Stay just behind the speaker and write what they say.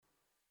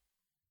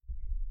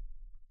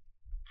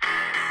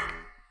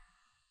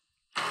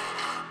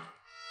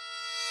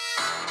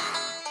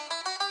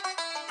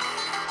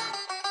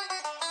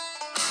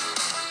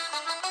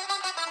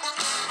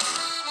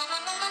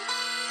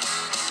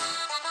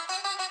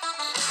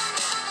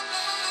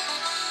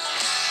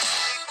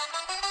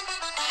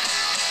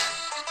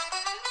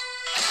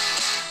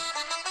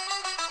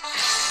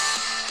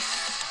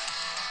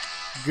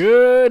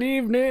Good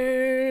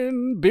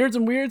evening, Beards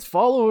and Weirds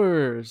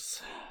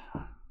followers.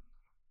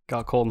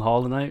 Got Colton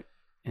Hall tonight,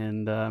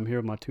 and I'm here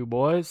with my two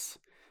boys,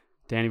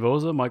 Danny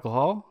Voza, Michael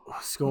Hall.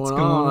 What's going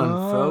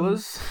on,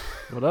 fellas?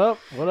 What up?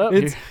 What up?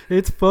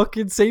 It's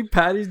fucking St.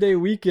 Patty's Day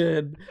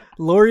weekend.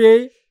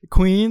 Laurier,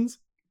 Queens,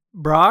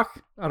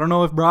 Brock. I don't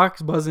know if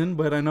Brock's buzzing,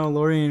 but I know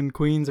Laurier and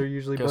Queens are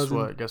usually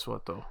buzzing. Guess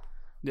what, though?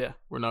 Yeah.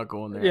 We're not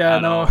going there. Yeah,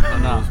 at no. all.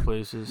 None of those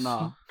places.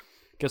 Nah.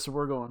 Guess where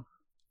we're going?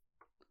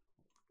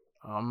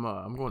 I'm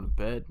going to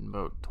bed in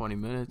about 20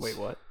 minutes. Wait,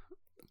 what?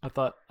 I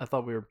thought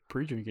we were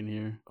pre-drinking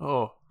here.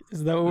 Oh.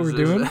 Is that what we're Is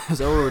doing? that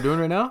what we're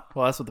doing right now?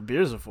 Well, that's what the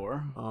beers are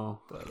for. Oh.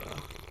 But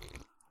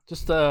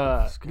This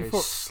guy's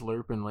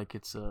slurping like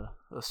it's a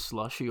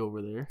slushy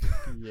over there.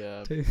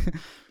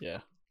 yeah.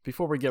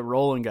 Before we get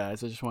rolling,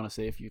 guys, I just want to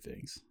say a few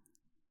things,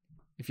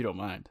 if you don't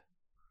mind.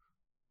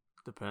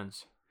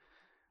 Depends.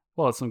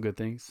 Well, it's some good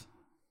things.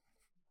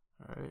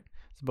 All right.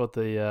 It's about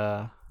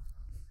the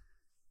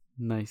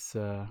nice.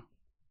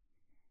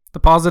 The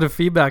positive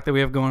feedback that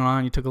we have going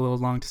on. You took a little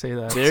long to say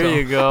that. There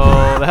you go.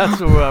 That's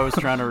what I was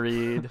trying to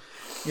read.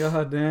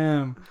 God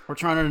damn. We're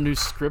trying out a new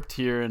script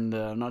here, and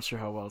I'm not sure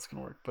how well it's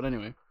gonna work. But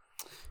anyway,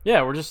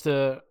 yeah, we're just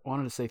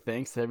wanted to say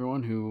thanks to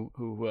everyone who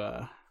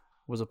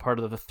was a part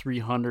of the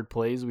 300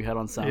 plays we had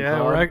on SoundCloud.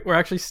 Yeah, we're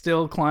actually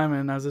still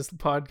climbing as this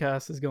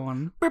podcast is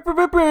going. Within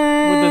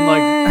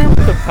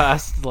the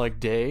past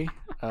day.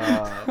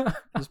 It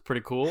was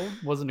pretty cool.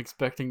 Wasn't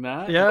expecting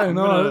that. Yeah,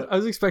 I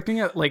was expecting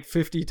it like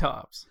 50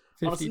 tops.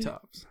 50 Honestly,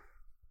 tops.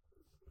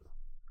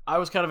 I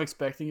was kind of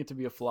expecting it to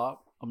be a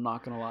flop. I'm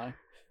not gonna lie.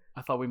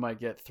 I thought we might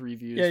get 3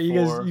 views. Yeah,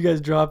 you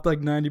guys dropped like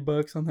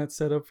 $90 on that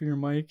setup for your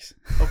mics.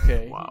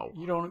 Okay. Wow.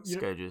 This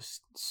guy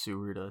just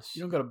sewered us.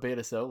 You don't gotta bait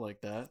us out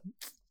like that.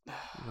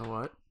 You know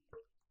what?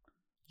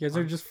 You guys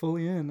are just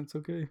fully in. It's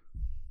okay.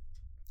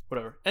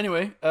 Whatever.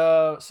 Anyway,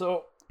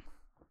 so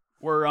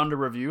we're under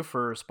review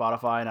for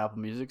Spotify and Apple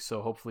Music,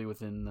 so hopefully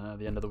within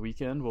the end of the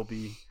weekend we'll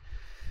be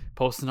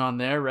posting on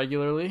there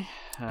regularly.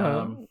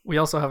 We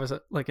also have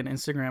an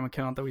Instagram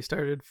account that we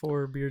started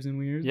for Beards and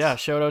Weirds. Yeah,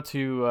 shout out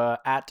to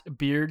at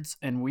Beards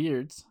and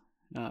Weirds.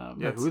 Who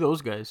are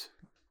those guys?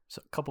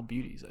 So a couple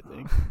beauties, I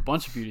think. A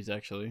bunch of beauties,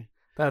 actually.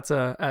 That's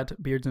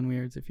at Beards and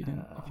Weirds. If you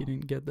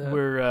didn't get that,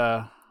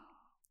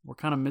 we're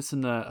kind of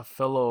missing a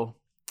fellow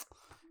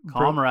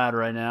comrade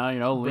right now. You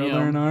know, brother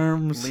Liam. in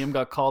arms. Liam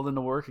got called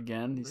into work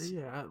again. Where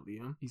you at,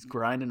 Liam? He's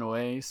grinding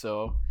away.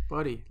 So,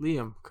 buddy,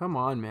 Liam, come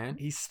on, man.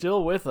 He's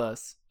still with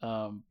us,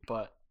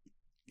 but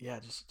yeah,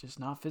 just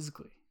not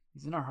physically.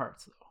 He's in our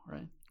hearts, though,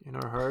 right? In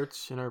our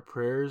hearts, in our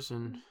prayers,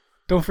 and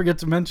don't forget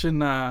to mention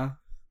the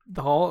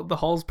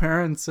Hall's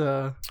parents.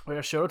 Oh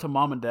yeah, shout out to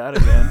mom and dad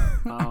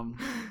again.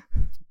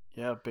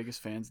 Yeah,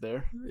 biggest fans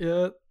there.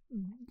 Yeah.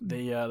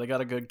 They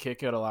got a good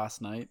kick out of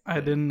last night. I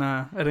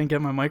didn't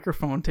get my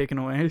microphone taken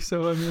away,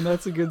 so I mean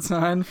that's a good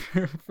sign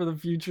for the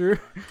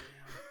future.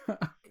 All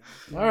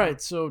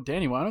right, so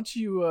Danny, why don't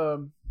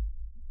you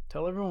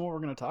tell everyone what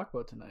we're going to talk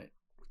about tonight?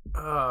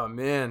 Oh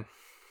man,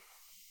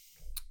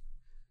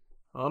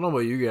 I don't know about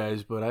you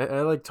guys, but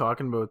I like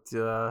talking about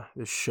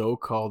this show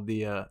called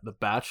The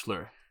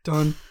Bachelor.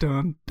 Dun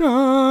dun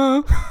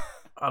dun.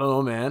 I don't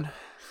know, man.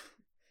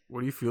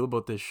 What do you feel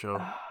about this show?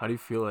 How do you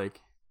feel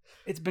like?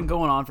 It's been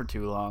going on for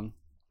too long.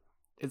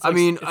 I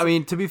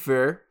mean, to be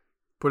fair,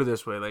 put it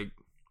this way: like,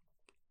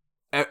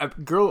 a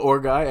girl or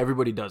guy,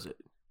 everybody does it.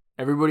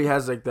 Everybody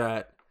has like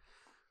that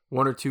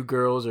one or two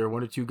girls or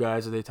one or two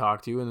guys that they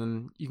talk to, and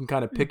then you can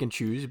kind of pick and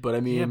choose. But I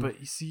mean, yeah, but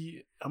you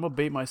see, I'm gonna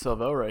bait myself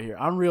out right here.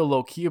 I'm real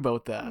low key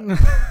about that.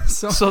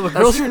 so the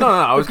girls, no,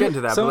 I was getting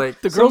to that, but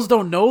like the girls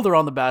don't know they're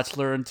on The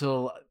Bachelor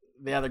until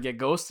they either get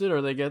ghosted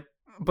or they get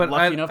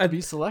lucky enough to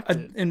be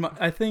selected.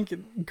 I think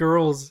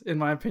girls, in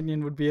my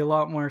opinion, would be a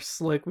lot more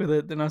slick with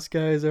it than us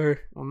guys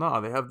are. Well,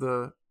 no, they have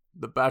the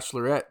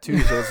Bachelorette too,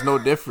 so it's no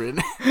different.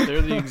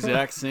 They're the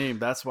exact same.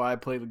 That's why I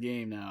play the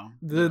game now.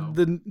 The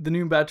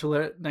new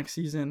Bachelorette next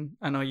season.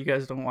 I know you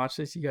guys don't watch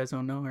this. You guys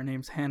don't know her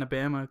name's Hannah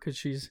Bama because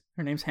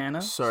her name's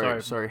Hannah.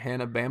 Sorry,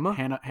 Hannah Bama.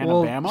 Hannah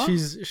well, Bama.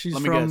 She's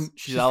Let me from guess.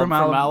 She's from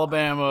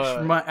Alabama. She's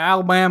from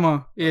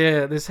Alabama.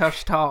 Yeah, this is how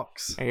she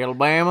talks.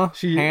 Alabama.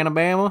 Hannah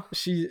Bama.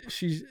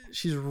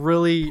 She's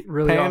really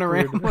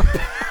Panorama.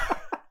 awkward.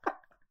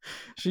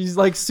 She's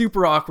like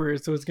super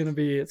awkward, so it's gonna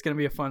be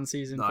a fun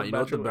season. No, you know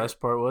what the best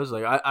part was?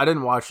 Like I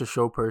didn't watch the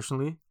show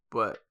personally,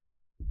 but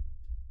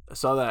I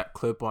saw that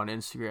clip on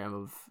Instagram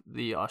of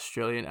the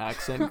Australian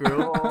accent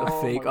girl, the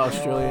fake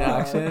Australian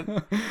accent.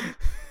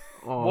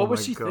 Oh, what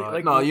was she thinking?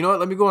 Like, no, you know what?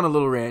 Let me go on a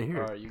little rant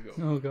here. All right, you go.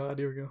 Oh God,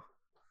 here we go.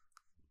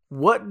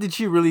 What did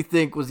she really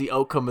think was the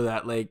outcome of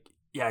that? Like,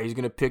 yeah, he's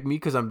gonna pick me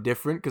because I'm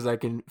different, because I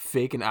can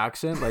fake an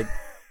accent. Like,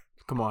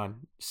 come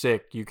on,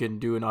 sick. You can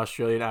do an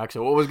Australian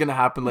accent. What was gonna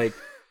happen? Like,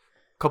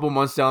 couple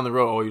months down the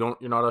road,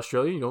 you're not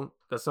Australian,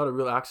 that's not a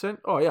real accent.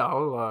 Oh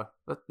yeah,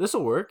 this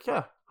will work.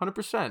 Yeah,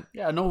 100%.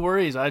 Yeah, no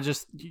worries.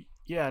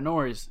 No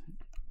worries.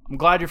 I'm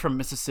glad you're from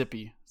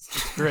Mississippi.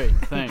 It's great.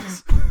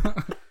 Thanks.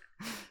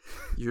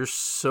 You're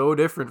so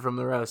different from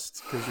the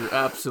rest because you're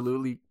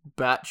absolutely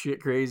batshit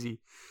crazy.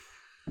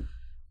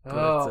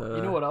 But,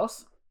 you know what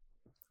else?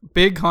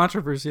 Big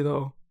controversy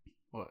though.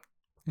 What?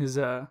 Is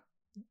do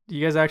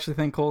you guys actually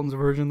think Colton's a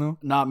virgin though?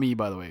 Not me,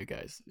 by the way,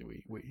 guys.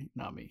 We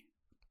not me.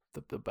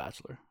 The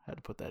Bachelor had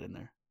to put that in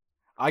there.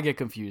 I get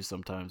confused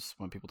sometimes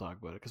when people talk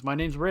about it because my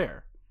name's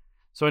Rare.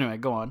 So anyway,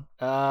 go on.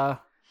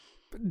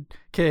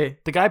 Okay.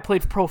 The guy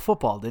played pro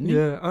football, didn't he?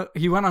 Yeah,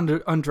 he went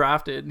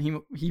undrafted.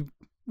 And he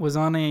was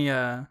on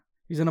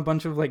he's in a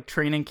bunch of like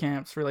training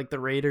camps for like the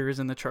Raiders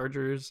and the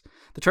Chargers.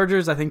 The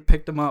Chargers, I think,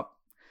 picked him up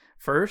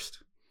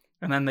first,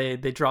 and then they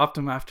dropped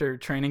him after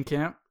training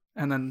camp,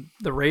 and then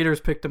the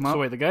Raiders picked him up. So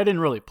wait, the guy didn't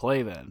really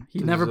play then. He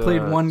never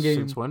played one game.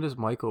 Since when does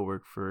Michael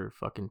work for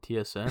fucking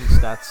TSN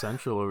Stats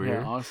Central over Yeah,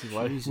 here? honestly,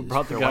 why Jesus,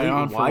 brought the guy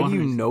on? why do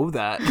you know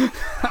that?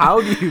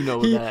 How do you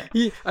know that?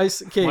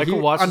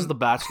 Michael watches The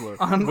Bachelor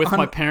with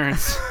my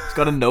parents. He's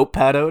got a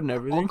notepad out and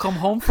everything. I'll come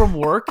home from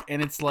work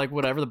and it's like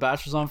whatever, The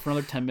Bachelor's on for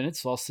another 10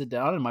 minutes, so I'll sit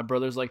down and my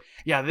brother's like,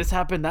 yeah, this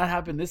happened, that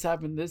happened, this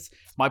happened, this.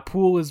 My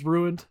pool is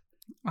ruined.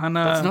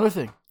 That's another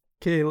thing.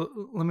 Okay,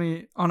 let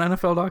me on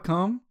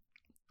NFL.com.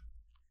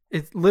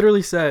 It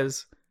literally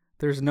says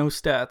there's no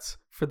stats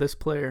for this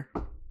player.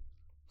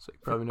 So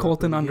probably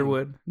Colton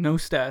Underwood, no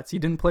stats. He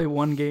didn't play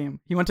one game.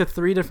 He went to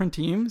 3 different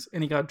teams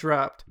and he got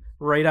dropped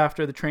right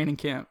after the training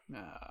camp.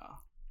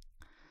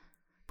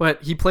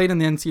 But he played in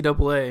the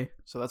NCAA.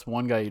 So that's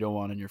one guy you don't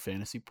want in your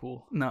fantasy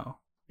pool. No,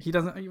 he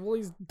doesn't. Well,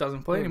 he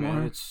doesn't play anymore.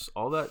 Man, it's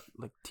all that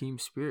like team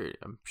spirit.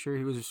 I'm sure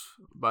he was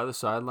by the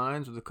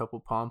sidelines with a couple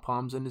pom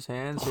poms in his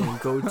hands saying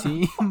 "Go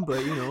team,"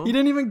 but you know he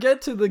didn't even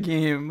get to the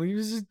game. He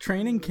was just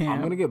training camp.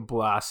 I'm gonna get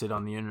blasted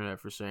on the internet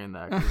for saying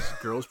that because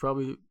girls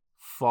probably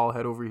fall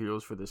head over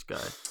heels for this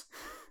guy.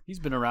 He's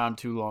been around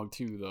too long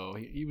too, though.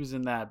 He was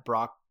in that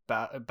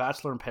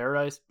Bachelor in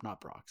Paradise, not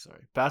Brock,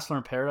 sorry, Bachelor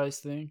in Paradise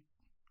thing.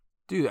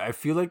 Dude, I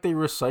feel like they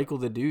recycle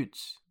the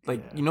dudes.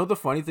 Like, you know, the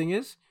funny thing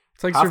is,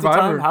 it's like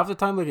Survivor. Half the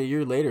time, like a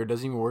year later, it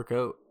doesn't even work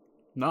out.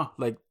 No,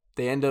 like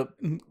they end up,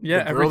 the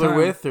every girl they're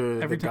with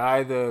or the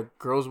guy the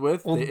girl's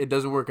with, it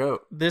doesn't work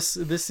out. This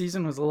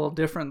season was a little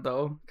different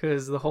though,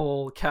 because the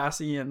whole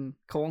Cassie and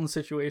Colton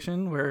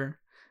situation, where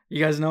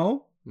you guys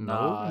know. No,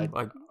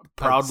 I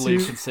proudly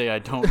should say I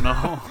don't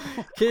know.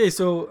 Okay,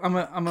 so I'm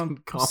gonna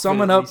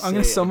sum it up. I'm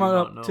gonna sum it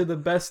up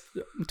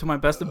to my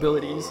best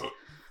abilities.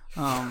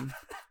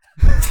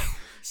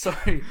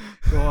 Sorry,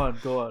 go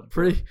on.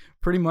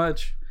 Pretty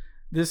much.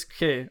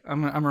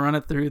 I'm gonna run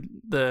it through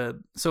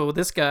so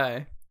this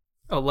guy,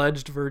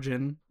 alleged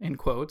virgin in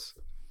quotes.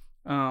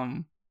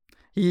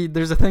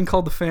 There's a thing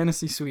called the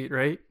fantasy suite,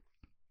 right?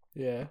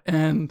 Yeah.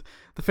 And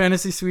the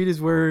fantasy suite is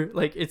where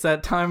like it's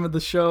that time of the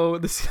show.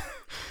 This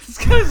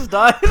guy's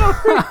dying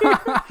over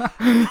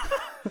here.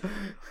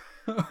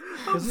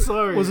 I'm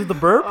sorry. Was it the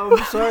burp? I'm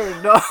sorry.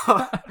 No.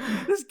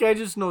 This guy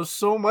just knows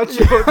so much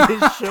about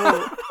this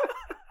show.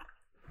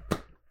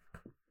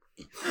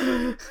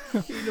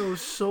 He knows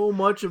so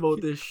much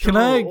about this show.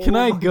 Can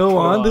I go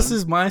on? This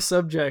is my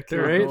subject, all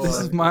right? This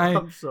is my.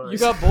 I'm sorry. You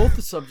got both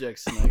the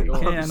subjects tonight. Go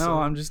on. I know.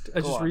 I just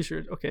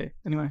researched. Okay.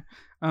 Anyway,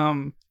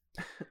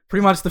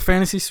 pretty much the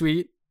fantasy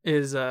suite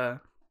is the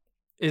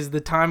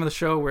time of the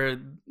show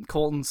where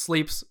Colton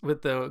sleeps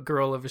with the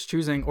girl of his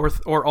choosing,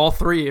 or all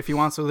 3 if he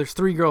wants. So there's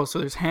 3 girls. So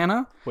there's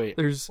Hannah. Wait,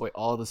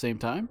 all at the same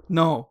time?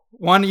 No,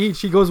 one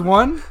each. He goes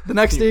one. The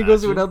next day he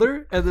goes to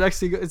another, and the next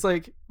day it's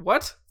like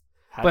what?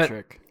 Hat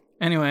trick.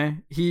 Anyway,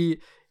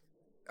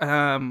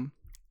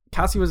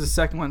 Cassie was the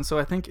second one, so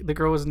I think the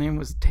girl's name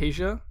was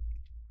Tasia.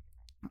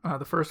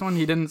 The first one,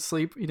 he didn't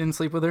sleep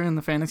with her in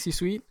the fantasy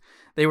suite.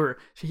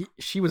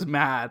 She was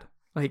mad,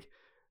 like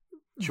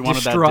she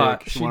wanted distraught. That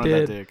dick. She wanted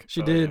that dick.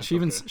 She did.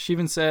 Yeah, she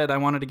even said, "I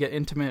wanted to get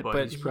intimate,"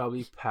 but he's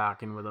probably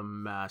packing with a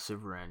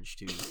massive wrench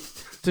too.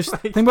 Just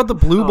think about the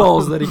blue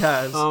balls that he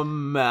has. A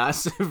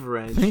massive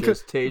wrench.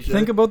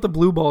 Think about the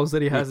blue balls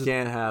that he has. You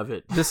can't have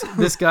it.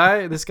 This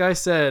guy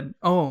said,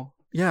 "Oh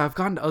yeah, I've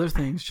gotten to other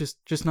things,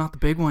 just not the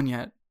big one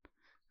yet."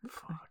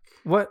 Fuck.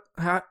 What?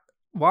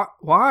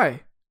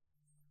 Why?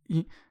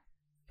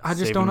 I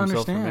just don't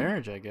understand. For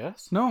marriage, I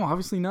guess. No,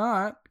 obviously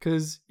not,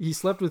 because he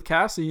slept with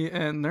Cassie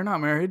and they're not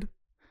married.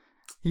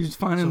 He's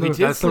finding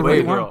that's the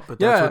right one.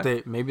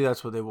 But maybe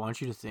that's what they want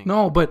you to think.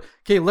 No, but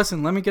okay,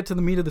 listen. Let me get to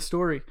the meat of the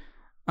story.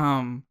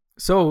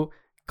 So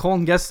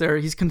Colton gets there.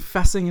 He's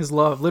confessing his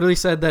love. Literally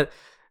said,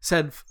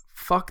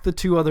 "Fuck the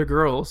 2 other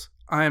girls.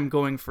 I am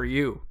going for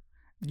you.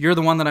 You're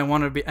the one that I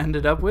wanted to be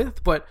ended up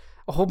with." But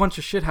a whole bunch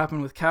of shit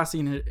happened with Cassie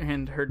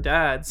and her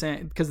dad,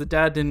 saying because the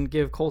dad didn't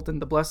give Colton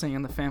the blessing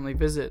in the family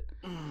visit.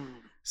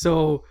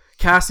 So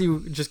Cassie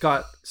just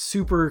got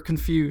super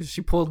confused.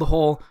 She pulled the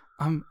whole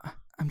I'm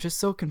just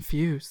so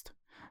confused.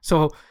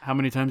 So how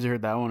many times you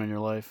heard that one in your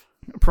life?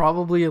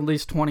 Probably at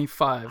least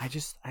 25. I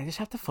just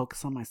have to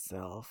focus on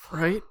myself.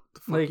 Right? What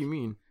the fuck you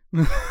mean?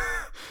 What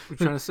you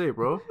trying to say,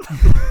 bro?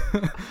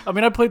 I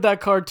mean, I played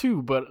that card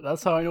too, but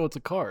that's how I know it's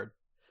a card.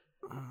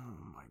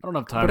 I don't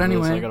have time for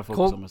this. I gotta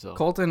focus on myself.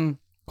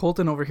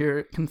 Colton over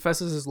here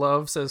confesses his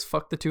love, says,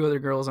 "Fuck the 2 other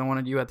girls. I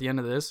wanted you at the end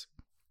of this."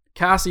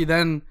 Cassie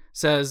then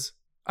says,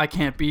 "I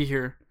can't be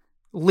here."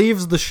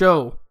 Leaves the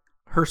show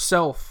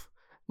herself.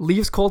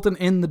 leaves Colton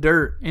in the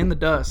dirt, in the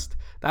dust.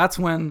 That's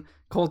when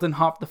Colton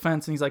hopped the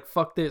fence and he's like,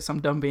 "Fuck this,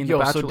 I'm done being the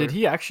Bachelor." So did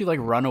he actually like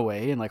run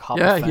away and like hop?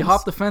 Yeah, the fence? he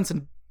hopped the fence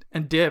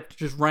and dipped,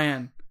 just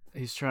ran.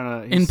 He's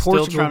trying to. In He's still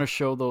Portugal. trying to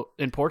show the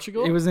in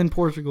Portugal. It was in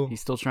Portugal.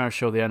 He's still trying to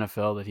show the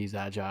NFL that he's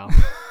agile.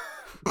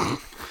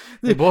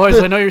 Hey boys,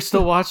 I know you're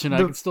still watching. I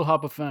can still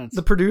hop a fence.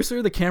 The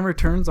producer, the camera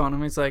turns on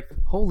him. He's like,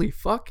 "Holy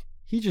fuck,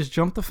 he just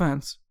jumped the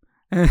fence."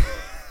 And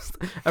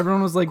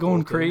everyone was like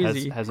going Colton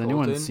crazy. Has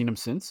anyone Colton? seen him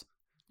since?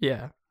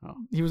 Yeah. Oh.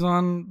 He was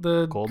on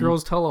the Golden?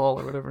 Girls Tell All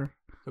or whatever.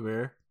 Come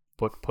here.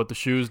 Put the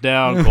shoes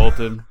down,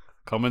 Colton.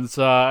 Come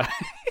inside.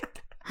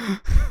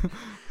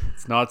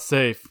 It's not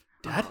safe.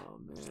 Dad? Oh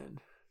man,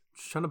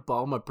 just trying to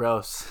ball my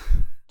brows.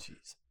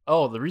 Jeez.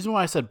 Oh, the reason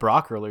why I said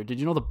Brock earlier. Did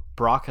you know the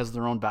Brock has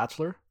their own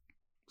Bachelor?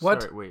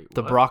 What? Sorry, wait,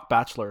 The what? Brock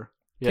Bachelor.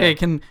 Yeah. Okay,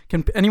 can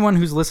anyone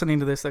who's listening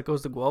to this that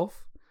goes to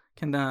Guelph,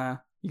 can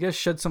you guys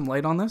shed some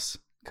light on this?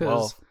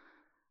 Guelph.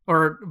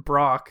 Or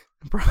Brock.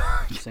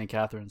 St.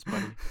 Catherine's,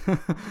 buddy. Yeah,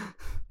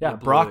 Yeah, blow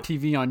Brock it.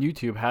 TV on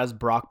YouTube has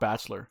Brock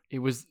Bachelor. It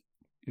was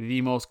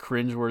the most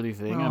cringeworthy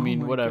thing. I Oh mean,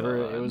 my whatever.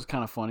 God. It was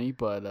kind of funny,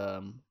 but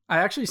I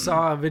actually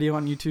saw a video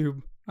on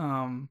YouTube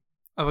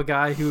of a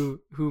guy who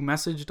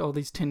messaged all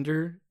these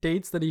Tinder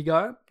dates that he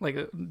got, like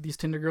these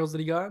Tinder girls that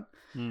he got,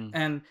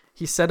 and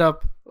he set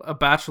up a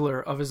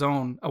Bachelor of his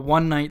own, a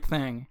one night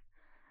thing,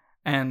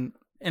 and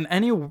in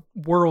any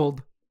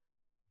world,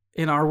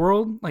 in our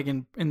world, like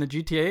in the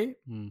GTA,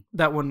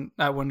 that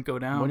wouldn't go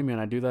down. what do you mean?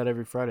 I do that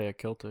every Friday at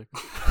Celtic.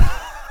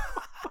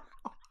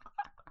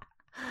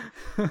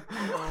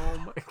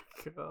 Oh my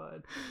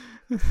god.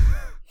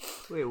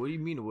 Wait, what do you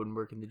mean it wouldn't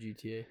work in the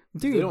GTA?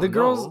 They Dude, don't the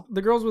girls know.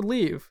 the girls would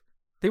leave.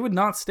 They would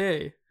not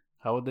stay.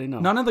 How would they know?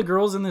 None of the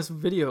girls in this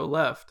video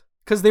left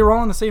because they were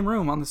all in the same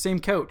room on the same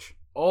couch.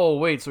 Oh,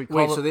 wait. So he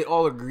Wait, called so it. they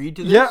all agreed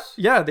to this?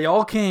 Yeah, they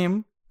all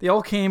came. They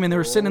all came and they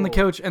were sitting in the Oh.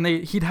 couch and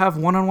he'd have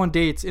one-on-one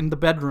dates in the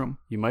bedroom.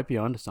 You might be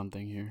onto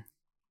something here.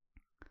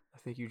 I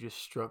think you just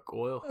struck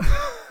oil.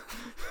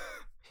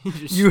 You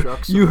just You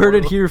struck some you heard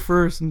it oil. here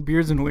first in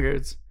Beards and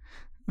Weirds.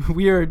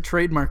 We are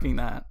trademarking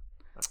that.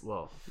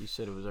 Well, you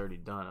said it was already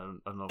done.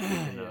 I don't know if we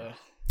can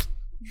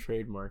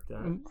trademark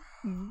that.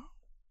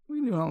 We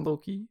can do it on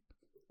low-key.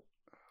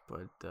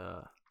 But,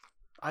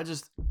 I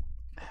just.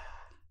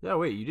 yeah,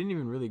 wait, you didn't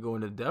even really go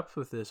into depth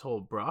with this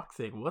whole Brock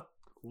thing.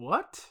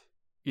 What?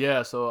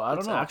 Yeah, so I don't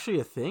It's know. actually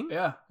a thing?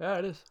 Yeah,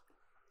 it is.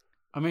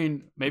 I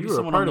mean, maybe you were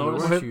someone a part will of it,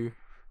 notice. weren't you?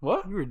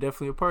 What? You were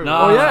definitely a part No,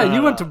 of it. Oh yeah, no, you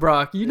no. went to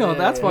Brock. You know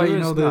that's why you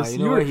know this.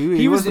 You know what?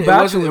 He was the It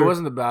Bachelor.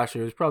 wasn't the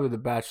Bachelor. It was probably the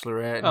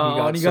Bachelorette. And Oh, he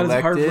got and he got his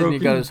heart selected. And he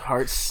got broken. his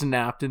heart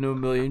snapped into a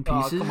million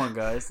Oh, pieces. come on,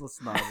 guys.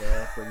 Let's not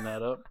bring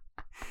that up.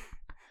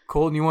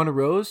 Colton, you want a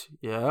rose?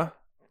 Yeah.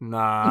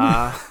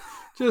 Nah.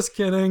 Just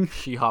kidding.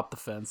 She hopped the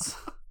fence.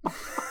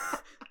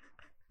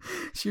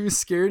 She was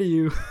scared of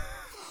you.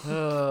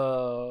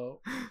 Oh.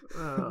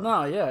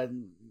 No, yeah.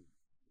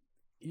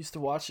 Used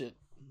to watch it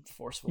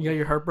forcefully. You got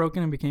your heart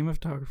broken and became a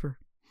photographer.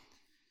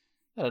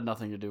 That had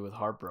nothing to do with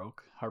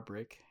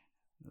heartbreak.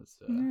 That's,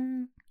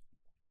 Nah.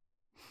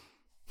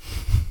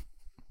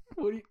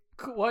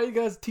 why are you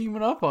guys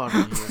teaming up on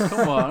me? Here?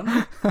 Come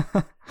on.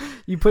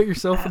 You put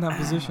yourself in that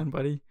position,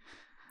 buddy.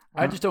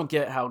 I just don't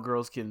get how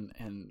girls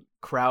can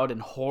crowd in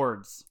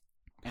hordes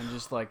and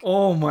just like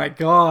Oh my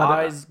god.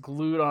 eyes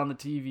glued on the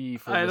TV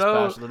for I this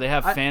know. Bachelor. They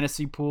have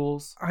fantasy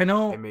pools. I They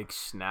know. make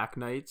snack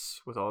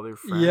nights with all their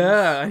friends.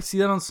 Yeah, I see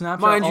that on Snapchat.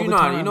 Mind all you, the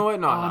not. time. You know what?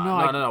 No,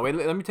 Oh, no, no. Wait,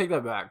 let me take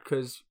that back.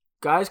 Because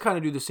guys kind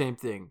of do the same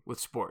thing with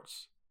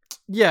sports.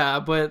 Yeah,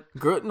 but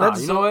Nah,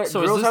 That's- you know what?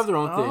 So is Girls this- have their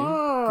own thing.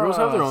 Girls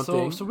have their own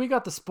thing. So we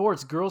got the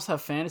sports. Girls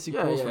have fantasy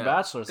Yeah, pools for yeah.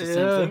 bachelors. The Yeah.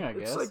 same thing, I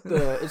guess.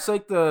 It's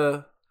like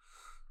the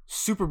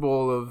Super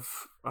Bowl of,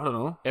 I don't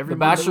know. Every the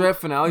Monday- Bachelorette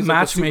finale is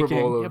like the Super Matchmaking.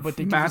 Bowl of. yeah, but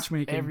they do this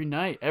matchmaking. every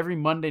night, every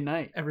Monday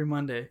night. every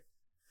Monday.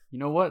 You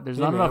know what? There's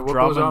Hey, not man, enough what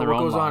drama goes in on, their what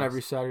own goes on lives.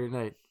 every Saturday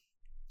night?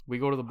 We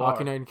go to the bar.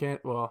 Hockey night in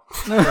Canada. Well,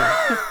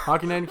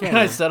 hockey night in Can I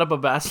Canada. set up a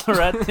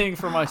bachelorette thing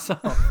for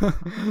myself?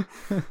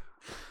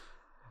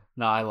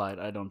 No, I lied.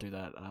 I don't do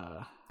that.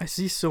 I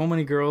see so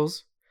many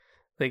girls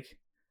like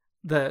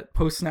that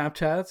post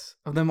Snapchats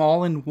of them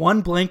all in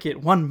one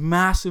blanket, one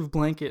massive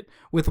blanket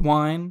with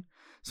wine,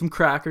 some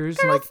crackers,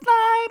 and like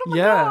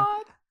yeah,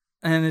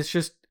 and it's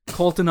just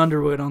Colton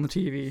Underwood on the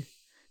TV.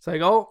 It's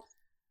like, oh,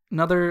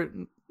 another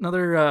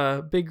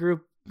big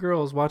group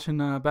girls watching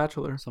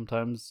Bachelor.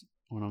 Sometimes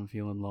when I'm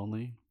feeling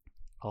lonely,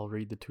 I'll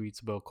read the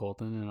tweets about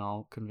Colton and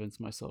I'll convince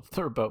myself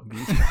they're about me.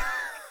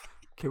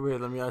 Okay, wait.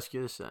 Let me ask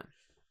you this then: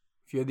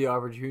 if you had the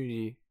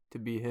opportunity to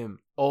be him,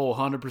 Oh,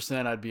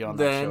 100% I'd be on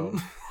that Then-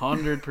 show.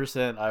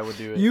 100% I would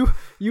do it.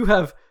 You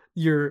have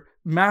your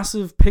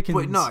massive pickings.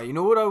 but no, you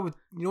know what I would?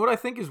 You know what I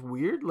think is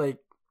weird? Like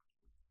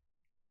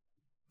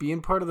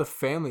being part of the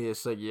family.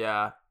 It's like,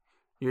 yeah,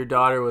 your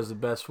daughter was the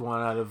best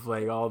one out of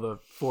like all the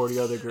 40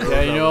 other girls.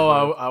 Yeah, you know,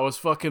 I was with. I was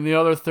fucking the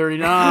other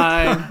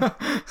 39.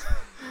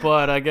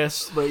 But I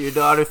guess But your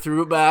daughter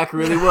threw it back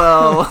really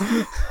well.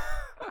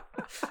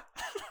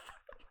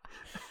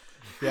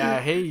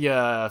 yeah,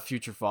 hey,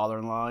 future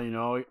father-in-law, you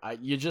know,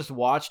 you just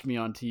watched me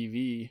on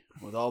TV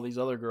with all these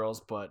other girls,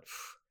 but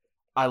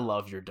I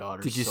love your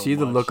daughter. Did you so see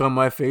the much. look on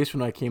my face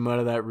when I came out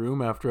of that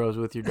room after I was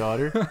with your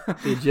daughter?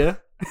 Did you?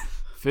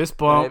 Fist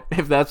bump?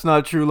 If that's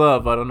not true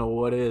love, I don't know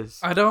what is.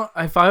 I don't.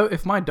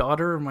 If my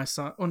daughter or my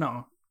son. Oh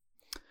no.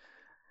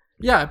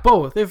 Yeah,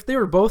 both. If they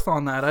were both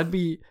on that, I'd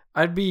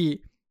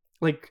be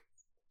like,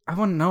 I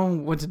wouldn't know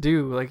what to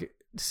do. Like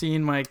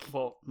seeing my.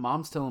 Well,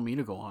 mom's telling me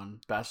to go on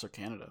Bachelor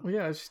Canada. Well,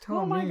 yeah, she's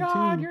telling Oh my me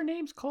God, too. your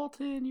name's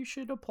Colton. You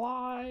should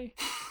apply.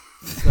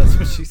 That's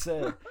what she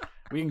said.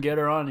 We can get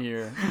her on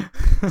here.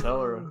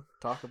 Tell her.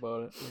 Talk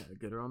about it. Yeah,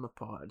 get her on the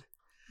pod.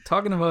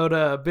 Talking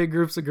about big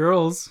groups of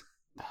girls.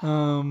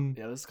 Yeah,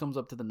 this comes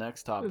up to the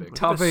next topic.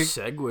 Topic- Look at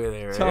the segue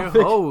there.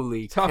 topic-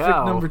 Holy Topic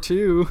cow. number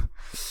 2.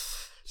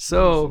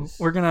 So Jesus.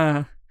 we're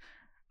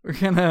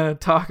gonna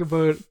talk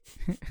about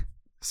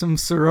some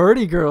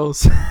sorority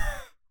girls.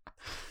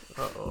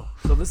 Uh-oh.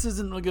 So this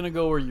isn't going to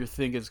go where you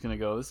think it's going to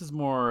go. This is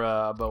more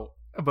about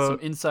some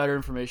About insider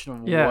information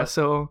of yeah. what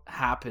So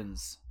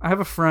happens. I have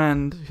a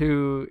friend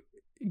who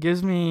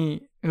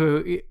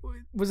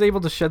was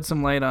able to shed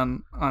some light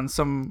on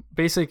some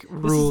basic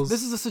rules.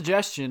 This is a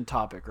suggestion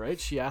topic, right?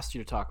 She asked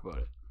you to talk about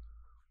it.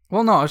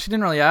 Well, no, she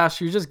didn't really ask.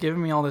 She was just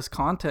giving me all this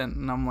content,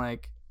 and I'm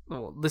like,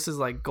 well, this is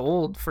like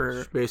gold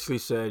for. She basically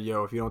said,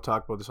 yo, if you don't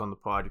talk about this on the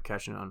pod, you're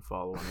catching an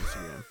unfollow on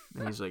Instagram.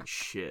 And he's like,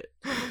 shit.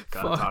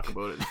 Gotta Fuck. talk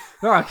about it.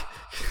 Fuck.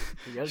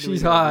 You gotta do She's what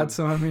you gotta hot, do.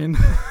 so I mean.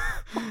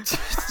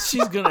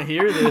 She's going to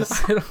hear this.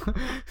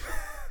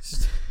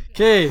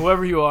 Okay.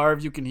 Whoever you are,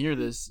 if you can hear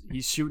this,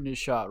 he's shooting his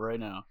shot right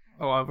now.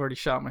 Oh, I've already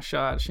shot my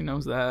shot. She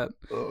knows that.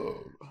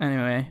 Oh.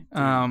 Anyway,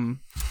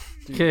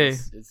 Dude, 'Kay.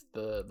 It's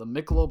the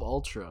Michelob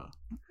Ultra.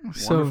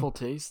 so Wonderful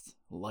taste,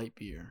 light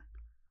beer.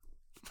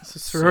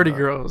 sorority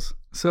Sorry. girls.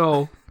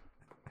 So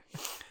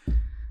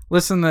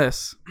listen to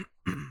this.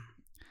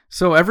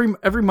 So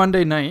every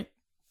Monday night,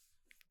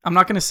 I'm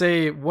not gonna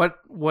say what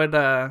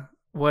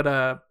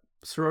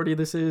sorority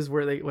this is,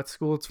 what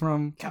school it's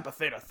from. Kappa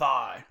Theta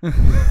Phi.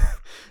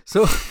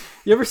 So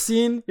you ever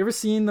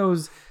seen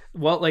those?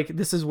 Well, like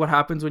this is what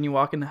happens when you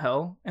walk into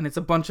hell, and it's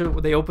a bunch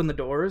of they open the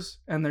doors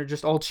and they're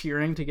just all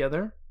cheering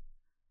together.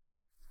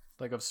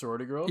 Like of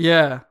sorority girls?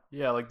 Yeah.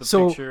 Yeah, like the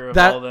So picture of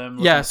that all of them.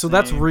 yeah, looking so the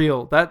that's same.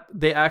 real. That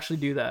they actually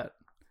do that,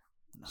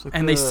 It's like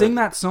and they sing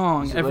that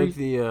song Is it every. like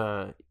the,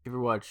 you ever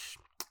watch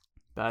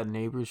Bad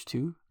Neighbors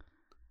 2?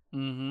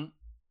 Mm-hmm.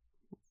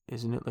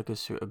 Isn't it like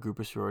a group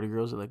of sorority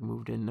girls that like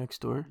moved in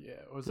next door? Yeah.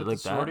 Was Is it it the like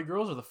that? sorority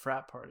girls or the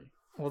frat party?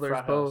 Well, there's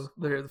frat both. house.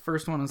 The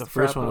first one is The the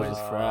first frat one boys.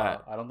 was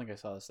frat. I don't think I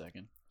saw the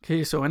second.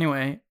 Okay, so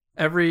anyway,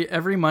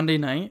 every Monday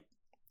night,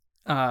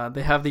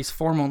 they have these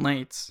formal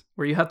nights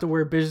where you have to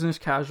wear business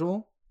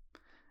casual,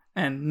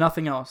 and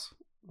nothing else.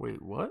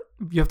 Wait, what?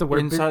 You have to wear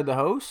Inside the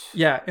house?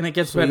 yeah, and it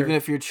gets So better. even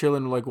if you're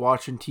chilling, like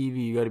watching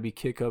TV, you got to be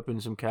kick up in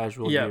some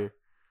casual Yeah. gear.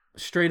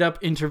 Straight up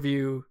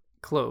interview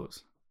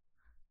clothes.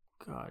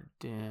 God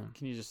damn.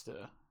 Can you just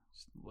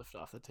lift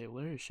off the table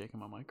there? You're shaking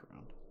my mic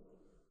around.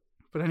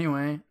 But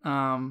anyway,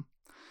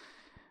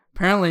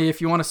 apparently,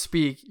 if you want to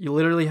speak, you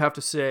literally have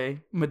to say,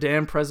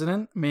 "Madame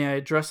President, may I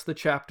address the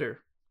chapter?"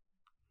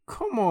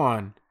 Come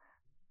on.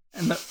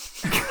 And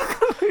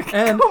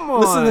and Come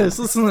on.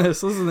 listen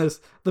to this.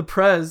 The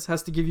prez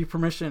has to give you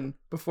permission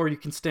before you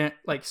can stand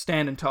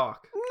and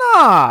talk.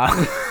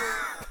 Nah.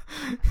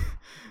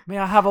 May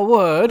I have a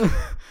word?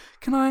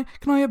 Can I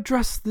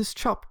address this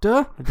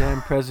chapter?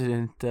 Madam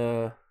President,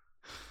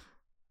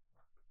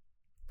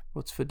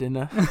 what's for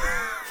dinner?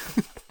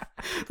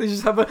 They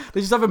just have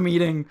a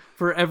meeting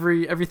for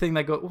everything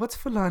that goes. What's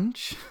for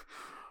lunch?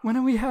 When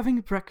are we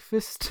having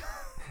breakfast?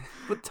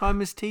 What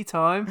time is tea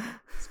time?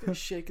 This guy's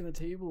shaking the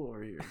table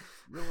over here.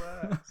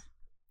 Relax.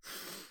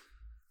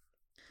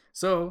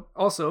 So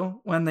also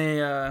when they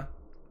have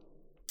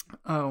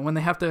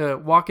to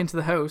walk into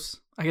the house,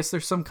 I guess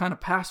there's some kind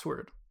of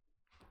password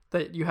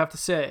that you have to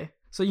say.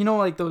 So you know,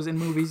 like those in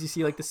movies, you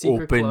see like the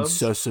secret Open clubs.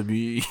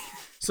 sesame.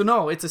 So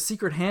no, it's a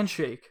secret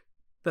handshake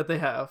that they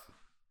have.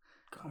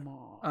 Come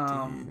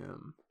on.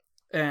 Damn.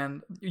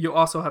 And you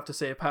also have to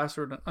say a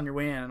password on your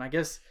way in. And I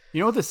guess You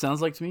know what this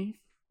sounds like to me?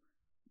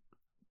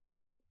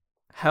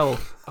 hell.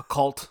 A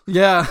cult.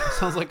 Yeah,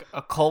 Sounds like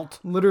a cult.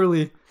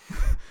 literally.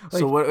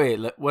 So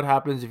what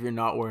happens if you're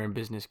not wearing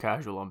business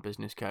casual on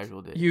business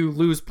casual day? You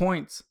lose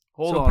points.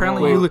 Hold so on.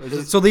 apparently hold you on.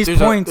 lo- so these there's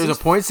points. there's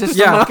a point system.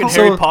 Yeah, Fucking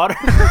so- Harry Potter.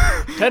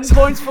 10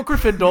 points for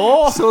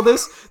Gryffindor. So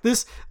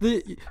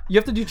you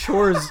have to do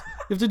chores.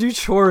 You have to do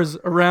chores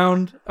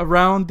around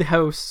the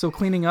house. So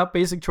cleaning up,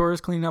 basic chores,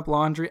 cleaning up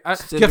laundry. You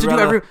have to do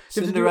every.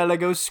 Cinderella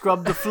goes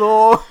scrub the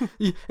floor.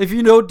 If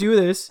you don't do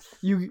this,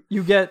 you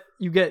have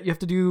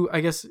to do. I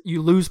guess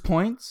you lose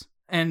points,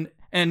 and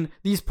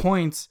these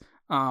points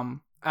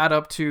add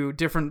up to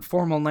different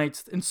formal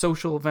nights and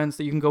social events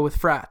that you can go with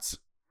frats.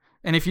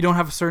 And if you don't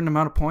have a certain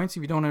amount of points,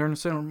 if you don't earn a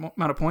certain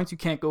amount of points, you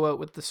can't go out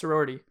with the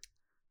sorority.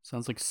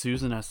 Sounds like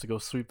Susan has to go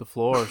sweep the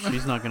floor.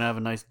 She's not gonna have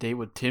a nice date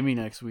with Timmy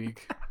next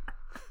week.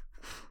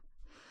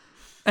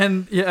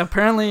 And yeah,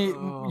 apparently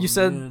Oh, you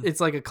said man.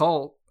 it's like a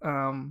cult.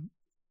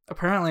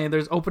 Apparently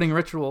there's opening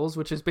rituals,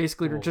 which is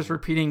basically just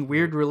repeating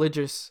weird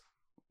religious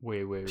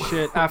Wait.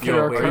 shit after Yo,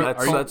 our wait,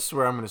 cur- That's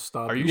where I'm gonna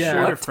stop. Are you Yeah.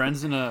 sure your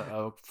friend's in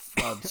a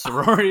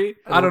sorority?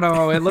 I don't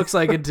know. It looks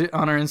like it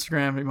on our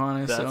Instagram, to be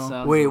honest. That So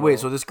sounds Wait. low.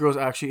 So this girl's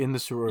actually in the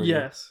sorority.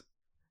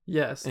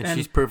 yes, And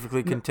she's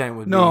perfectly content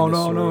with no, being in the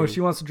no. sorority.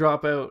 She wants to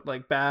drop out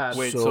like bad.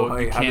 Wait, so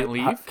you can't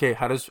leave? Okay,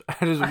 how does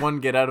one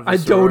get out of? The I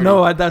don't sorority?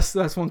 know.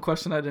 That's one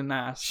question I didn't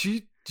ask.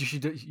 She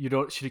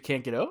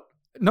can't get out.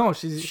 No,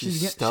 She's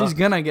she's stuck.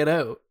 gonna get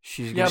out.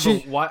 She's Yeah, gonna.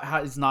 but why?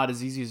 How, it's not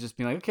as easy as just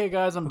being like, okay,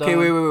 guys, I'm Okay,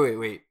 done.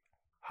 wait.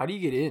 How do you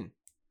get in?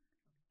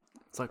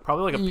 It's like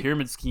probably like a You-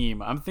 pyramid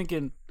scheme. I'm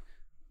thinking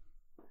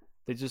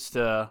they just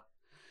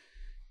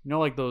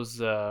like those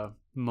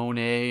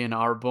Monet and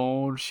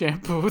Arbonne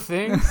shampoo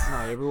things.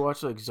 No, you ever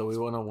watch like Zoe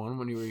 101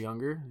 when you were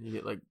younger? You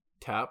get like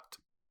tapped.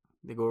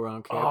 They go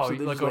around camp. Oh, so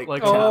they like just,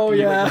 like Oh,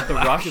 tappy, yeah. like the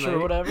rush or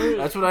Like, whatever.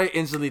 That's what I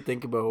instantly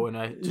think about when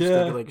I just Yeah.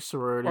 think of like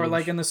sorority. Or and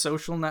like sh- in the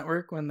Social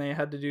Network when they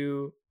had to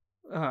do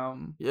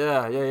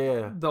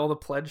yeah. all the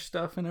pledge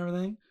stuff and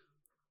everything.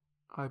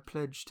 I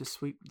pledge to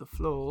sweep the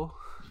floor.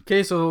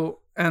 Okay, so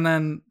and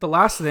then the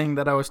last thing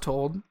that I was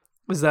told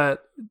was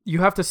that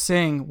you have to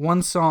sing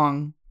one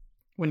song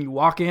when you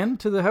walk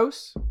into the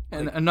house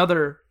and Like-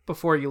 another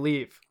before you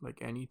leave. Like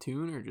any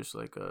tune or just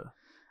like a.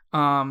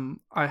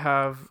 I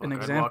have an I'd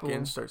example. walk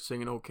in, start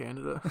singing "Oh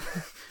Canada."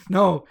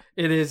 No,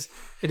 it is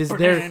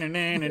their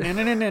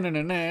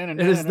it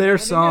is their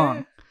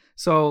song.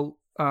 So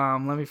let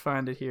me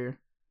find it here.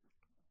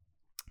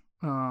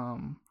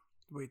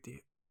 Wait,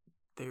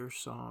 their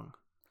song.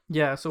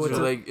 Yeah, so it's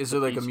Is it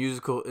like a piece.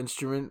 musical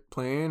instrument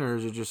playing, or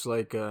is it just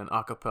like an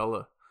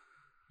acapella?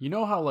 You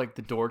know how like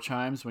the door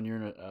chimes when you're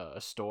in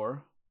a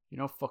store? You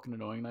know how fucking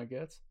annoying that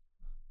gets?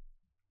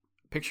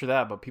 Picture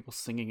that, but people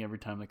singing every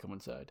time they come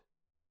inside.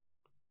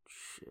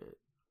 Shit.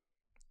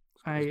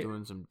 I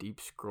Doing some deep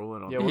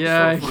scrolling on. Yeah, the- what's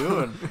yeah,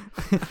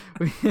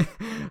 Sophie doing?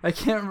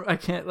 I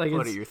can't like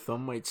Buddy, it's your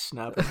thumb might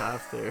snap in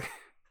half there.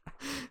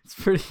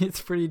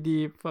 it's pretty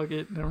deep. Fuck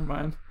it, never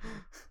mind.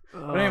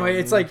 Oh, But anyway,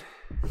 it's man. like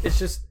it's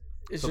just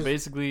So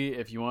basically,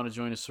 if you want to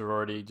join a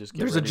sorority, just get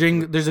there's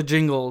ready there's a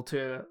jingle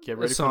to Get a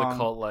ready for song. the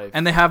cult life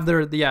And they have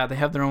their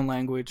own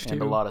language too.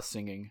 and a lot of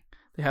singing.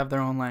 They have their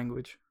own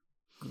language,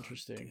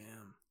 Interesting.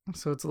 Damn.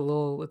 so it's a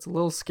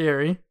little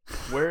scary.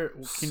 Where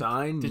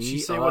Sign did me she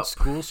say up. what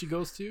school she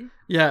goes to?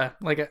 Yeah,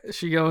 like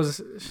she goes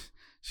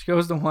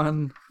to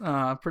one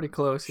pretty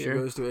close She here.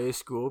 goes to a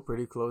school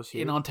pretty close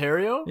here. In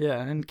Ontario?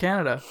 Yeah, in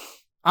Canada.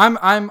 I'm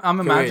Okay,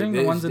 imagining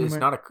wait, the ones in it's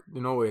America. not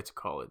a no way. It's a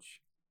college.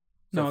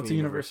 No, Definitely it's a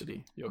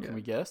university. Yo, can Yeah.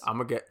 we guess? I'm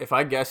gonna if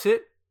I guess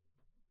it,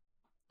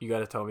 you got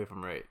to tell me if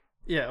I'm right.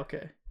 Yeah,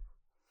 okay.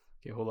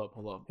 Okay, hold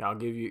up. Yeah, I'll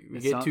give you. We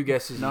It get sound- two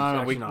guesses. No, each. no,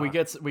 Actually, we not.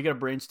 get a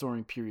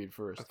brainstorming period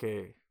first.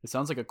 Okay. It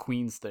sounds like a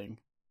Queens thing.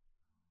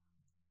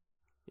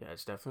 Yeah,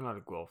 it's definitely not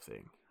a Guelph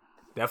thing.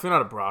 Definitely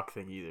not a Brock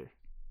thing either.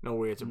 No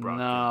way, it's a Brock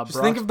Nah, Just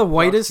think of the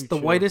Brock's too chill.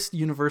 whitest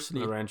university.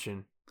 thing.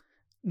 Laurentian.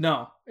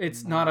 No,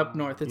 it's not up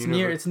north. It's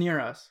near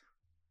us.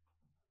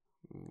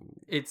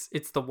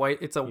 It's the white.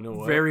 It's a You know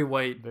what? very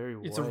white. Very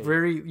It's a white.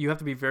 very. You have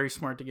to be very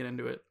smart to get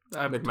into it.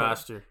 I've been told.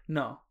 McMaster.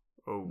 No,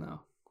 Oh.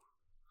 no.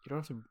 You don't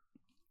have to.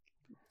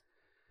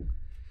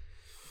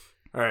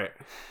 All right.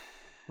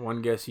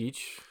 One guess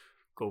each.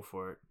 Go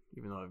for it.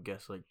 Even though I've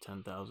guessed like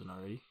 10,000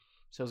 already.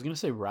 So I was gonna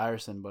say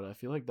Ryerson, but I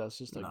feel like that's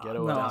just a Nah,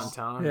 ghetto No. ass.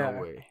 downtown. Yeah.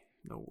 No way.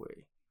 No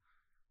way.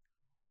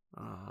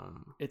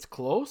 It's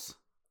close.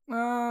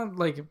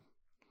 Like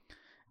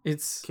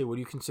it's Okay, what do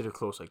you consider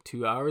close? Like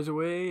 2 hours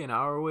away? An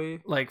hour away?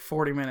 like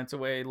 40 minutes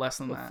away, less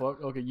than The that.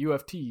 fuck? Okay,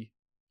 UFT.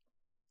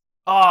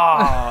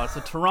 Oh, it's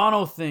a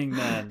Toronto thing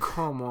then.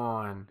 Come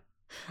on.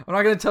 I'm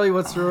not gonna tell you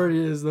what sorority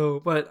it is though,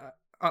 but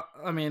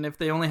I mean, if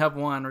they only have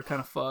one, we're kind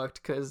of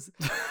fucked because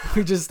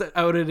we just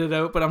outed it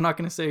out. But I'm not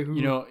gonna say who.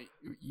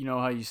 You know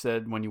how you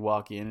said when you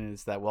walk in and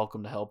it's that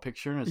welcome to hell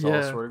picture and it's Yeah.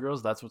 all sorority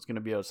girls? That's what's gonna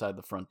be outside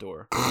the front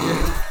door.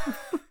 Yeah.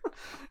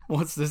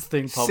 Once this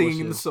thing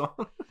Singing the publishes.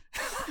 song.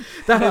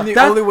 That- And the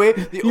that- only way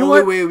you know only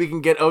what? way we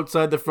can get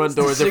outside the front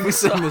door is if we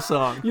sing the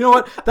song. You know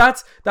what?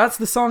 That's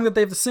the song that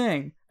they have to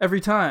sing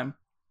every time.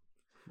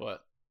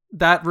 What?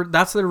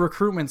 That's their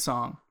recruitment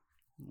song.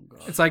 Oh,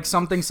 God. It's like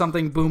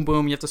something boom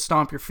boom. You have to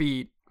stomp your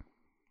feet,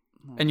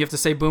 and you have to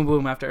say boom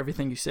boom after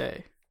everything you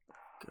say.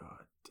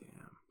 God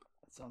damn.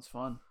 That sounds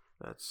fun.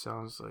 That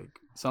sounds like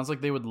Sounds like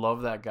they would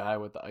love that guy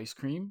with the ice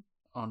cream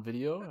on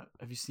video.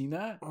 Have you seen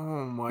that?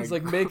 oh my He's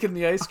like God. making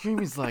the ice cream.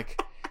 He's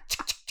like,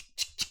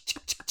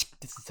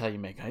 this is how you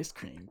make ice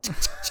cream.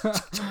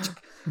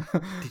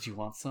 Did you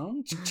want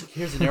some?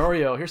 Here's an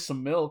Oreo. Here's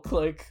some milk.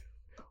 Like,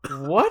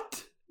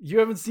 what? You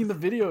haven't seen the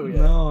video yet.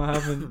 No, I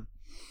haven't.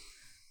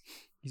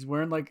 He's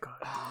wearing like,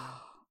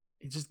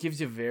 it just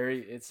gives you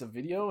it's a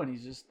video and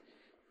he's just,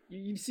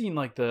 you've seen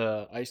like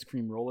the ice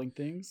cream rolling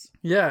things.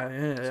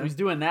 Yeah. So he's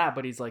doing that,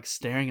 but he's like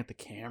staring at the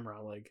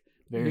camera like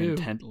very Ew.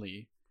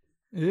 intently.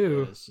 Ew.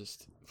 Yeah, it's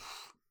just,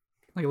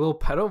 Like a little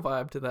pedo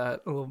vibe to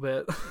that, a little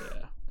bit.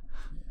 yeah.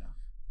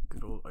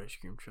 good old ice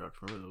cream trucks.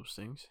 Remember those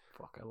things?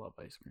 Fuck, I love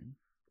ice cream.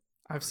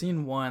 I've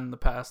seen one the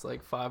past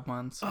like 5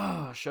 months.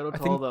 Oh, shout out I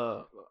to think- all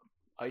the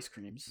ice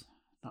creams,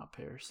 not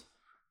pears.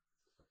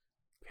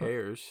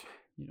 Pears.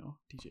 You know,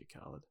 DJ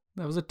Khaled.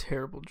 That was a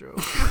terrible joke.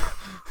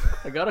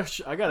 I got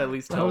at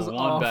least That tell was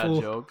one bad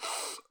awful. joke.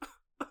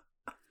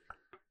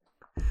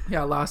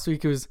 Yeah, last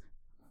week it was.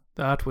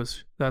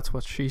 That's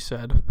what she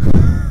said.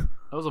 That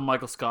was a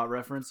Michael Scott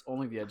reference.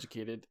 Only the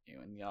educated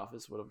in the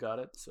office would have got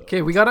it. So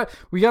Okay, we gotta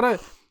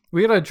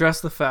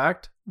address the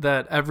fact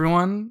that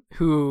everyone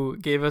who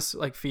gave us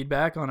like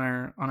feedback on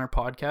our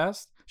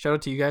podcast, shout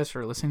out to you guys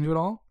for listening to it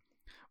all.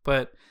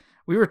 But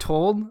we were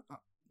told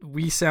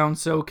we sound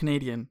so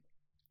Canadian.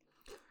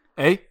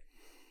 Hey,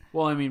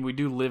 well, I mean, we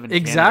do live in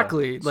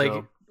Exactly. Canada, Like,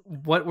 so-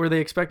 what were they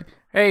expecting?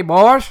 Hey,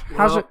 boss,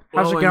 how's it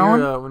when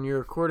going? when you're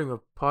recording a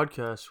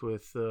podcast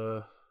with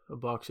a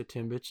box of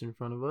Timbits in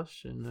front of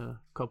us and a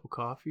couple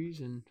coffees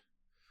and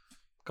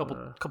couple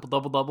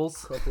double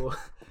doubles.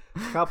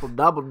 couple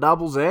double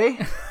doubles,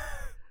 eh?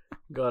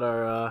 Got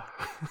our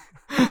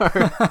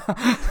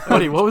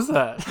Buddy, what was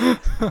that?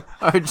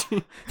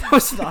 That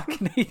was not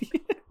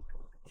Canadian.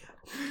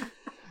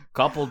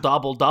 Couple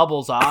double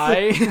doubles,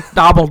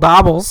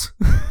 Dobbles.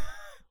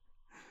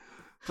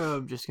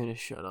 I'm just gonna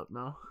shut up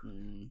now.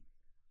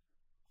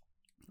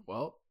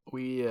 Well,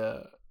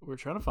 we're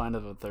trying to find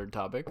a third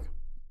topic,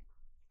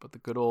 but the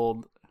good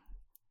old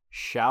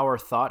shower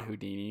thought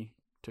Houdini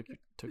took.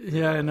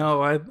 Yeah, I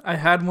know. I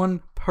had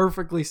one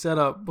perfectly set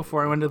up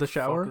before I went to the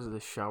shower. Fuck is the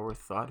shower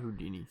thought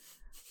Houdini?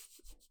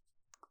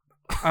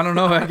 I don't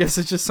know. I guess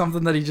it's just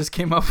something that he just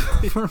came up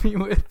for me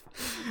with.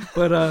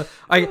 But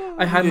I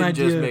had an You didn't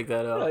idea. just make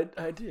that up.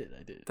 I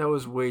did. That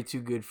was way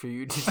too good for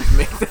you to just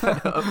make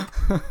that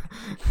up.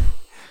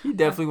 He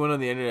definitely went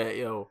on the internet.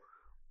 Yo,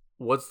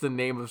 what's the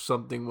name of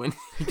something when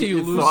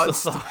You lose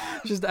thoughts? the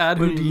thought. Just add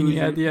When you Houdini lose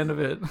at it. the end of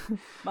it.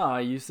 Nah,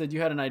 you said you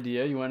had an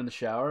idea. You went in the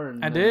shower,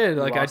 and I did.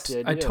 you Like lost the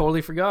I idea.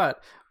 totally forgot.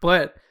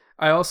 But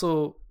I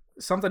also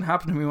something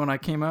happened to me when I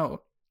came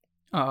out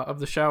of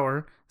the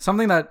shower.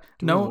 Something that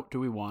Do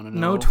we want to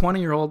know? no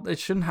 20-year-old. It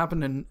shouldn't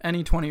happen to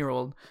any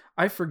 20-year-old.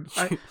 I I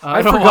don't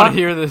don't forgot- want to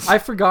hear this. I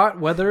forgot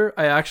whether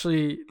I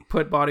actually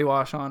put body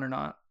wash on or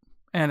not,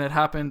 and it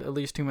happened at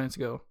least 2 minutes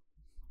ago.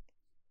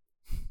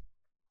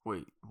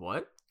 Wait,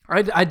 what?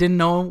 I didn't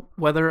know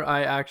whether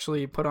I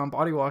actually put on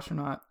body wash or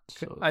not.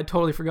 So- I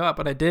totally forgot,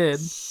 but I did.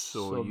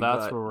 So you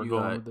that's got- where we're you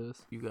going got- with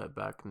this. You got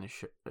back in the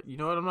shower. You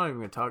know what? I'm not even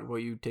gonna talk about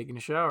you taking a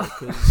shower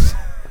because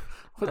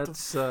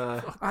that's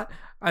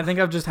I think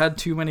I've just had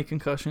too many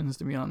concussions,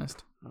 to be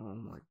honest. oh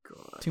my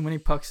god. Too many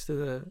pucks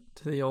to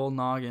the old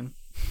noggin.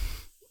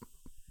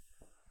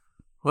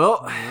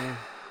 Well, Yeah.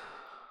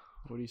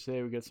 What do you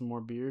say? We get some more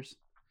beers.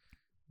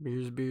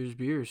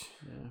 beers.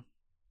 Yeah.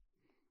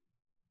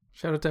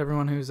 Shout out to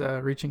everyone who's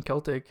reaching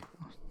Celtic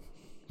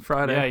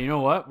Friday. Yeah, you know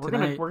what? We're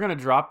Tonight. gonna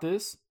drop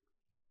this,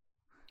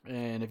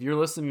 and if you're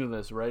listening to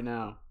this right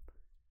now,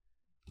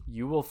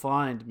 you will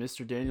find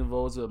Mr. Daniel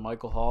Voza,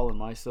 Michael Hall, and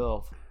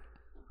myself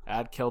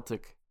at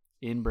Celtic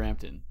in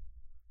Brampton.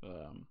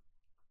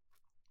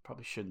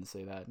 Probably shouldn't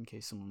say that in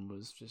case someone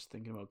was just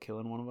thinking about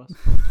killing one of us.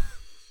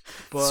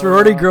 But,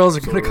 Sorority girls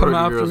are gonna come sorority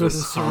after girls are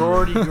us.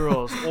 sorority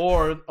girls,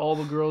 or all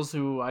the girls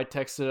who I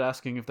texted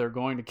asking if they're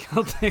going to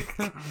Celtic.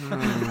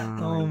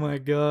 Oh my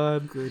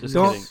god! Just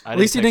Don't. kidding. I At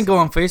least you didn't didn't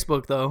go text on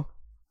Facebook though,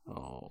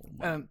 Oh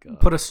my and god!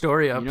 put a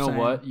story up. You know saying,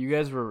 what? You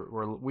guys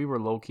we were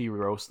low key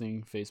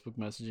roasting Facebook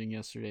messaging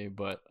yesterday,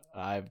 but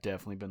I've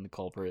definitely been the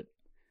culprit.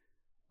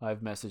 I've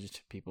messaged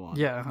people on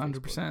Yeah,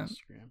 Facebook, 100%.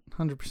 Instagram,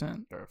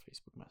 100%. or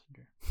Facebook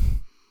Messenger.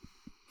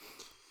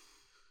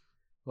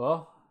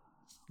 Well,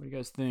 what do you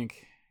guys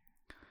think?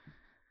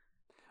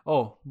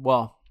 Oh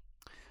well,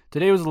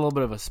 today was a little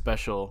bit of a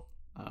special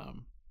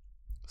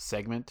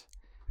segment.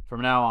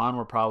 From now on,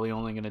 we're probably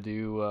only gonna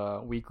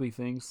do weekly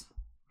things.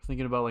 We're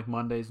thinking about like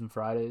Mondays and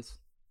Fridays.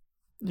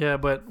 Yeah,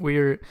 but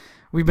we've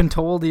been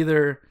told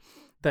either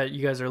that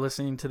you guys are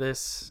listening to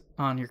this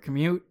on your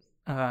commute,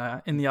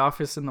 in the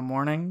office in the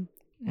morning,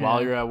 While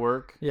and- you're at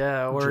work,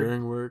 yeah, or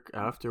During work,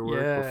 after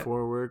work, Yeah,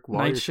 before work,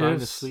 while night you're trying to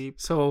shifts.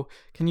 sleep. So,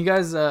 can you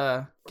guys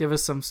give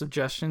us some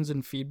suggestions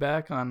and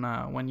feedback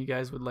on when you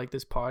guys would like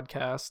this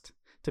podcast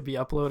to be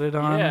uploaded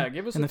on? yeah,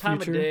 give us in a the time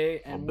future? of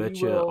day, I'll and bet we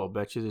you. will. I'll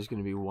bet you. There's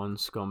gonna be one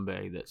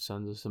scumbag that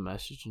sends us a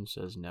message and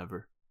says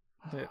never.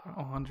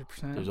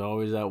 100%. There's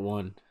always that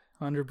one.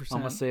 100%. I'm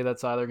gonna say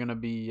that's either gonna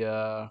be.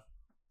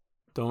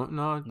 Don't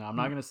no. No, I'm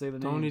not gonna say the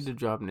names. Don't need to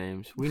drop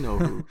names. We know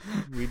who.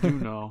 We do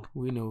know.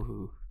 We know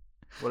who.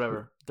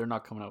 Whatever. They're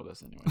not coming out with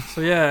us anyway.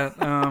 So yeah,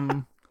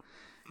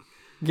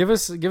 give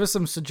us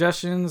some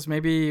suggestions.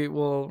 Maybe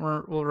we'll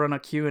run a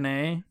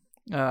Q&A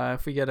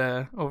if we get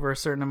over a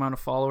certain amount of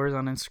followers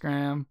on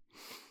Instagram.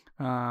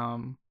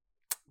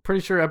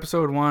 Pretty sure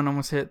episode 1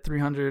 almost hit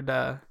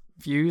 300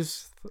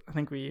 views. I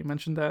think we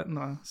mentioned that in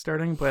the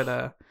starting,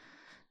 but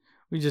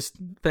we just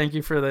thank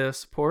you for the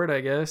support,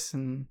 I guess,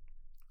 and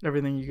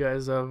everything you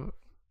guys have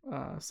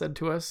said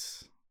to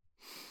us.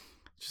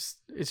 It's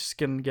just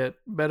gonna get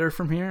better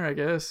from here, I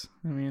guess.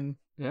 I mean,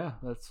 Yeah,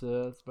 that's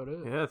about it.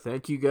 Yeah,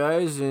 thank you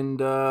guys, and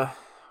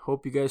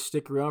hope you guys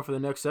stick around for the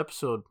next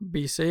episode.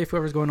 be safe.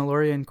 Whoever's going to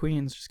Laurier and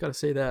Queens, just gotta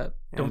say that.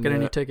 Don't And, get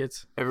any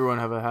tickets. Everyone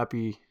have a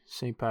happy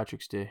St.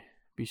 Patrick's Day.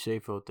 Be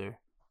safe out there.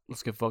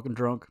 Let's get fucking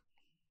drunk.